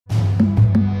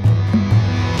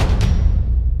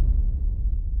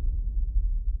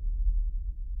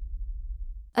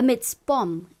Amidst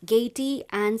pomp, gaiety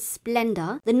and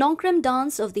splendor, the Nongkrem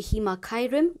Dance of the Hima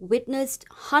Khyrim witnessed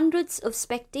hundreds of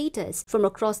spectators from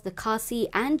across the Khasi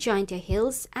and Jaintia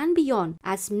Hills and beyond,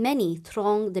 as many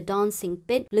thronged the dancing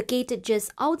pit located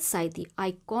just outside the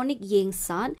iconic Iing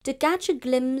Sad to catch a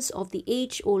glimpse of the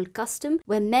age-old custom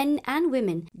where men and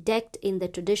women, decked in their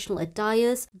traditional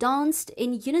attires, danced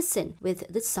in unison with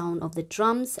the sound of the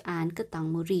drums and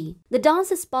tangmuri. The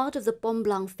dance is part of the Pomp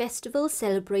festival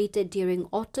celebrated during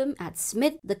autumn at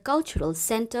Smith, the cultural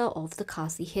center of the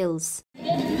Khasi Hills.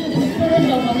 Get into the spirit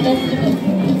of a festival.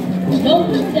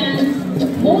 Nongkrem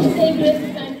Dance, most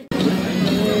sacred kind.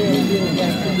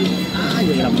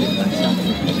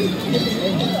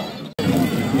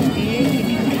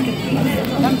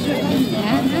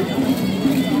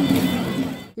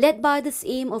 Led by the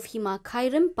aim of Hima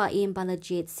Khyrim Paim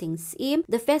Balajit Singh's aim,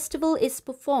 the festival is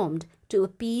performed to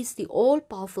appease the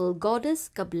all-powerful goddess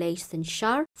Kablesh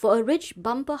Sinshar for a rich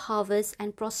bumper harvest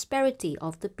and prosperity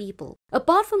of the people.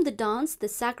 Apart from the dance, the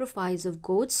sacrifice of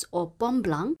goats or pomp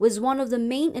was one of the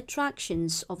main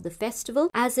attractions of the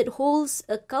festival, as it holds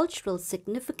a cultural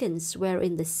significance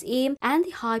wherein the same and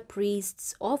the high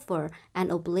priests offer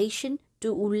an oblation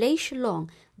to Ulay Shillong,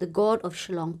 the god of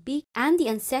Shillong Peak and the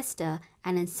ancestor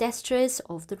and ancestress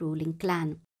of the ruling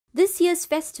clan. This year's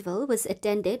festival was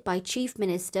attended by Chief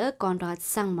Minister Conrad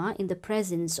Sangma in the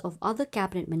presence of other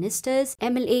cabinet ministers,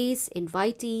 MLAs,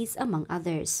 invitees, among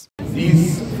others.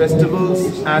 These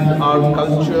festivals and our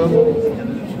culture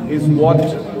is what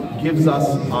gives us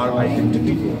our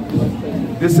identity.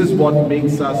 This is what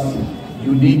makes us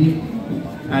unique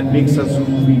and makes us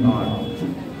who we are.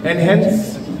 And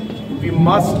hence, we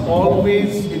must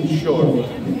always ensure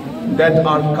that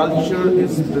our culture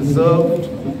is preserved,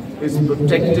 is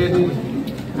protected,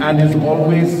 and is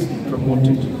always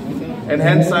promoted. And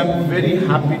hence I'm very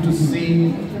happy to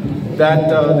see that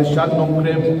the Shillong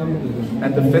Times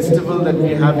and the festival that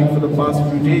we're having for the past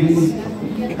few days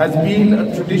has been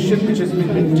a tradition which has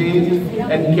been maintained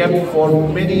and kept for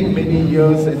many, many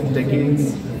years and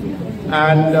decades.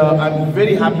 And I'm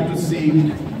very happy to see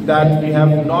that we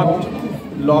have not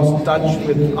lost touch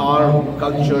with our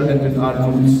culture and with our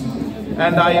roots.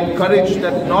 And I encourage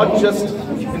that not just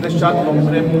in the Shillong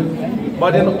Times,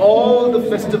 but in all the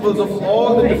festivals of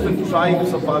all the different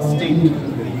tribes of our state,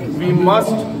 we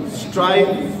must strive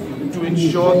to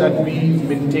ensure that we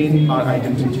maintain our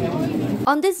identity.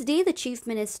 On this day, the Chief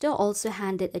Minister also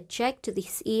handed a check to the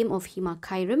aim of Hima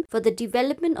Khyrim for the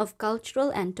development of cultural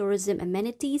and tourism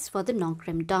amenities for the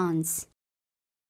Nongkrem Dance.